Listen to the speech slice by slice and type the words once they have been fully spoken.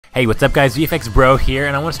Hey, what's up guys, VFX Bro here,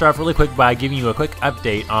 and I want to start off really quick by giving you a quick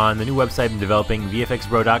update on the new website I'm developing,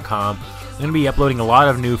 vfxbro.com. I'm going to be uploading a lot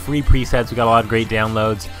of new free presets. We got a lot of great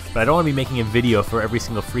downloads, but I don't want to be making a video for every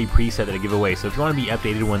single free preset that I give away. So if you want to be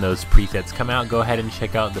updated when those presets come out, go ahead and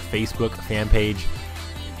check out the Facebook fan page,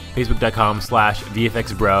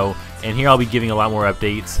 facebook.com/vfxbro, and here I'll be giving a lot more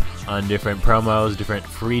updates on different promos, different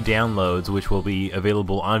free downloads, which will be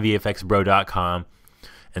available on vfxbro.com.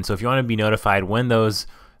 And so if you want to be notified when those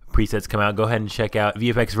presets come out, go ahead and check out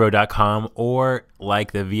vfxbro.com or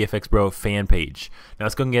like the vfxbro fan page. Now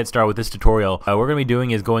let's go and get started with this tutorial. What we're going to be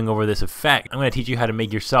doing is going over this effect. I'm going to teach you how to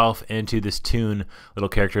make yourself into this Toon little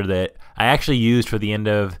character that I actually used for the end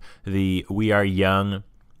of the We Are Young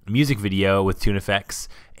music video with toon.fx,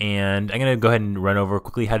 and I'm going to go ahead and run over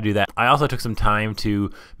quickly how to do that. I also took some time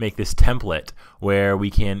to make this template where we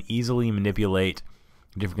can easily manipulate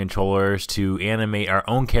different controllers to animate our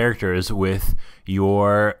own characters with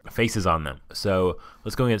your faces on them. So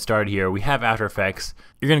let's go and get started here. We have After Effects.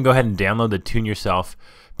 You're going to go ahead and download the ToonYourself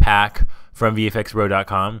pack from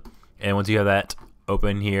vfxbro.com, and once you have that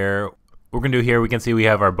open here, what we're going to do here, we can see we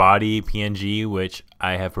have our body PNG, which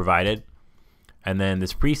I have provided, and then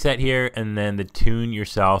this preset here, and then the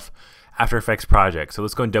ToonYourself After Effects project. So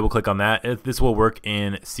let's go and double click on that. This will work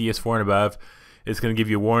in CS4 and above. It's going to give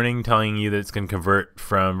you a warning telling you that it's going to convert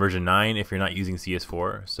from version 9 if you're not using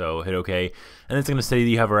CS4. So hit OK. And it's going to say that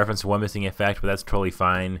you have a reference to one missing effect, but that's totally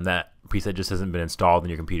fine. That preset just hasn't been installed in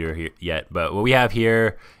your computer here yet. But what we have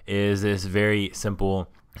here is this very simple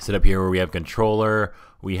setup here where we have controller,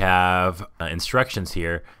 we have instructions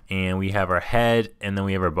here, and we have our head, and then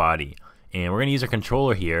we have our body. And we're going to use our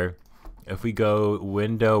controller here. If we go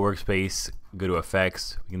Window, Workspace, go to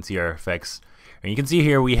Effects, we can see our effects. And you can see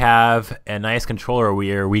here we have a nice controller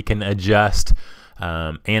where we can adjust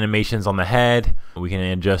animations on the head. We can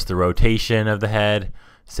adjust the rotation of the head,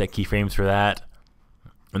 set keyframes for that.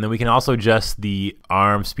 And then we can also adjust the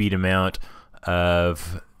arm speed amount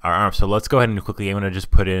of our arm. So let's go ahead and quickly, I'm going to just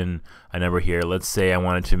put in a number here. Let's say I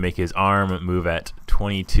wanted to make his arm move at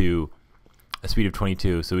 22, a speed of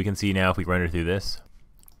 22. So we can see now if we render through this,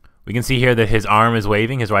 we can see here that his arm is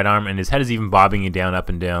waving, his right arm, and his head is even bobbing it down, up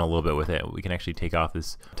and down a little bit with it. We can actually take off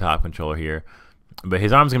this top controller here. But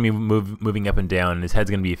his arm's going to be moving up and down, and his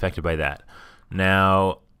head's going to be affected by that.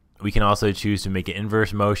 Now, we can also choose to make it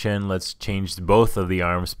inverse motion. Let's change both of the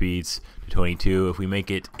arm speeds to 22. If we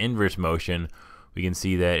make it inverse motion, we can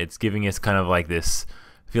see that it's giving us kind of like this,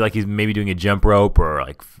 I feel like he's maybe doing a jump rope or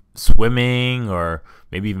like swimming or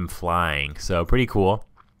maybe even flying. So pretty cool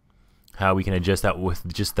how we can adjust that with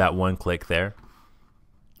just that one click there.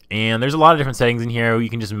 And there's a lot of different settings in here. You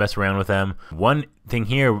can just mess around with them. One thing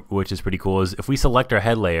here which is pretty cool is if we select our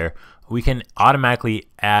head layer, we can automatically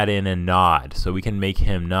add in a nod. So we can make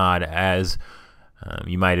him nod, as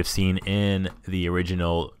you might have seen in the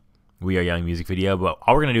original We Are Young music video. But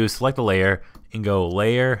all we're going to do is select the layer and go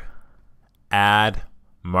Layer, Add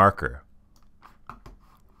Marker.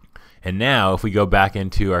 And now if we go back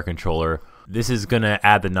into our controller, this is going to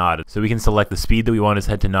add the nod. So we can select the speed that we want his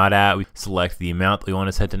head to nod at. We select the amount that we want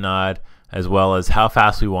his head to nod, as well as how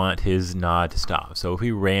fast we want his nod to stop. So if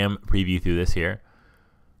we RAM preview through this here,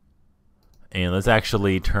 and let's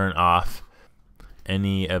actually turn off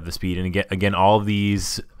any of the speed. And again, all of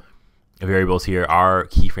these variables here are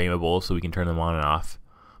keyframeable, so we can turn them on and off.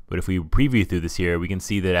 But if we preview through this here, we can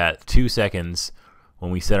see that at 2 seconds,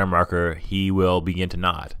 when we set our marker, he will begin to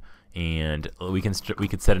nod. And we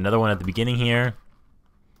could set another one at the beginning here.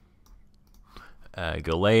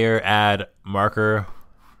 Go Layer, Add Marker,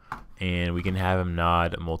 and we can have him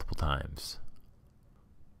nod multiple times.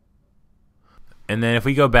 And then if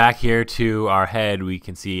we go back here to our head, we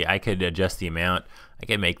can see I could adjust the amount. I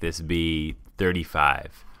can make this be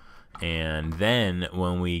 35. And then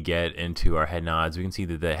when we get into our head nods, we can see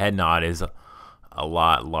that the head nod is a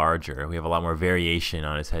lot larger. We have a lot more variation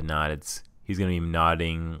on his head nod. He's going to be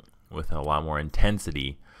nodding with a lot more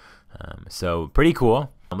intensity. So pretty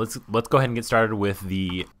cool. Let's go ahead and get started with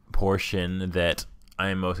the portion that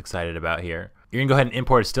I'm most excited about here. You're gonna go ahead and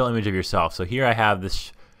import a still image of yourself. So here I have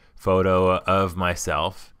this photo of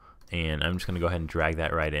myself, and I'm just gonna go ahead and drag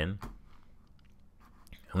that right in.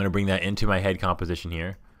 I'm gonna bring that into my head composition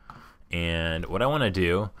here, and what I want to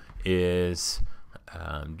do is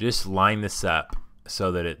just line this up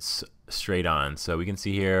so that it's straight on. So we can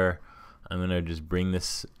see here, I'm gonna just bring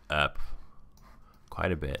this up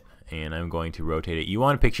quite a bit, and I'm going to rotate it. You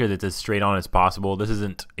want to picture that as straight on as possible. This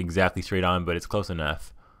isn't exactly straight on, but it's close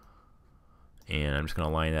enough. And I'm just going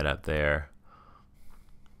to line that up there.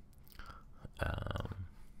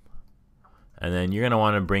 And then you're going to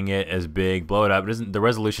want to bring it as big, blow it up. The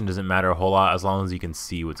resolution doesn't matter a whole lot as long as you can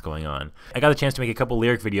see what's going on. I got the chance to make a couple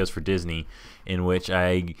lyric videos for Disney in which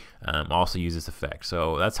I also use this effect.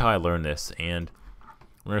 So that's how I learned this. And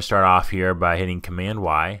we're going to start off here by hitting Command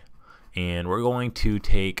Y. And we're going to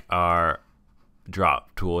take our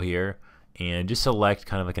drop tool here and just select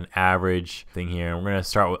kind of like an average thing here. And we're going to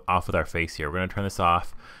start off with our face here. We're going to turn this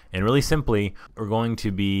off. And really simply, we're going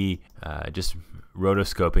to be just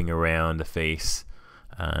rotoscoping around the face.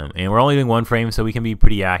 And we're only doing one frame, so we can be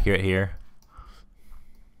pretty accurate here.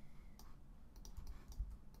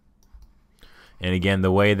 And again,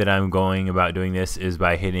 the way that I'm going about doing this is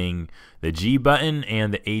by hitting the G button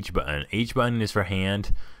and the H button. H button is for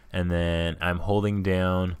hand, and then I'm holding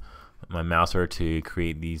down my mouse over to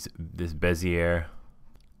create this Bezier,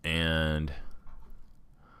 and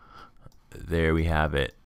there we have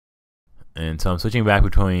it. And so I'm switching back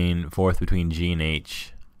forth between G and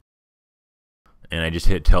H, and I just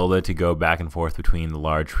hit tilde to go back and forth between the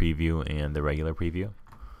large preview and the regular preview.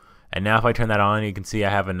 And now if I turn that on, you can see I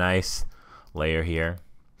have a nice layer here.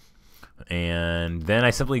 And then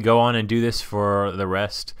I simply go on and do this for the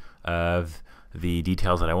rest of the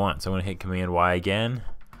details that I want. So I'm going to hit Command Y again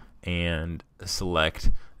and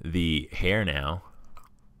select the hair now.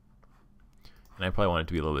 And I probably want it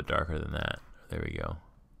to be a little bit darker than that. There we go.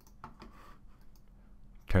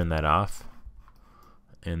 Turn that off.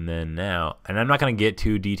 And then now, and I'm not going to get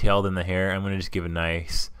too detailed in the hair. I'm going to just give a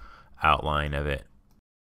nice outline of it.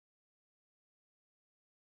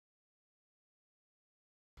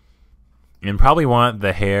 And probably want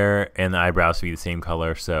the hair and the eyebrows to be the same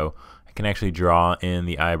color, so I can actually draw in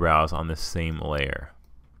the eyebrows on this same layer.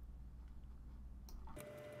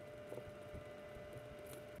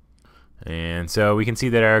 And so we can see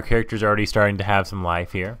that our character's already starting to have some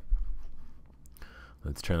life here.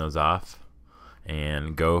 Let's turn those off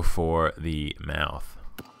and go for the mouth.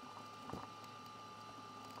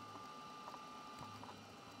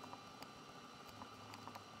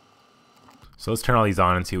 So let's turn all these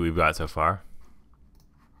on and see what we've got so far.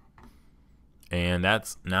 And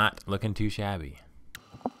that's not looking too shabby.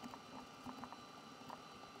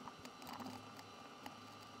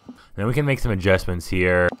 Then we can make some adjustments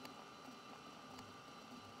here.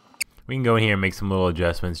 We can go in here and make some little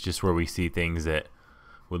adjustments just where we see things that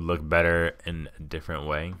would look better in a different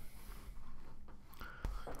way.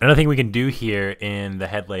 Another thing we can do here in the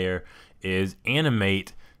head layer is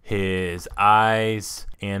animate his eyes,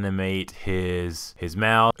 animate his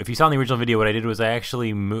mouth. If you saw in the original video, what I did was I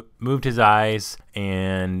actually moved his eyes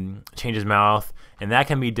and changed his mouth, and that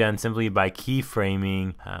can be done simply by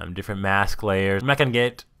keyframing different mask layers. I'm not going to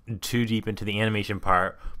get too deep into the animation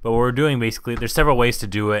part, but what we're doing basically, there's several ways to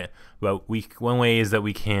do it, but one way is that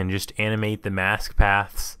we can just animate the mask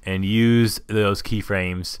paths and use those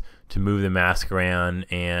keyframes to move the mask around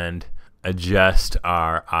and adjust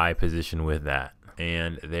our eye position with that.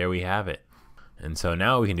 And there we have it. And so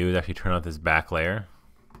now what we can do is actually turn off this back layer,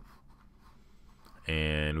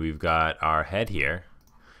 and we've got our head here.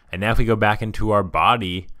 And now if we go back into our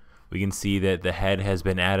body, we can see that the head has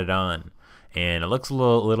been added on, and it looks a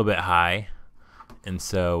little bit high. And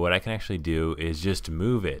so what I can actually do is just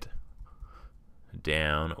move it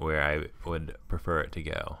down where I would prefer it to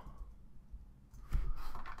go.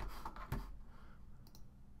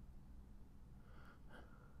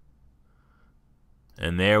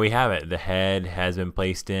 And there we have it. The head has been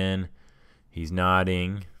placed in. He's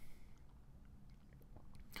nodding.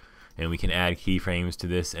 And we can add keyframes to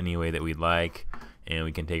this any way that we'd like. And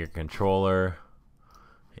we can take our controller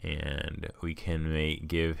and we can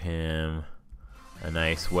give him a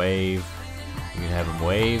nice wave. We can have him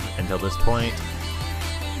wave until this point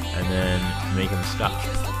and then make him stop.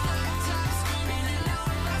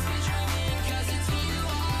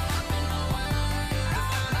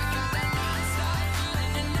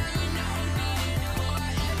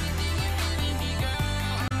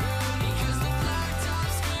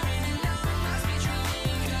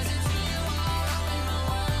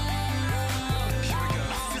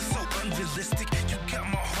 You got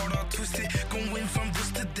my heart all twisted, going from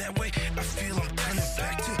this to that way. I feel I'm turning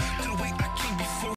back to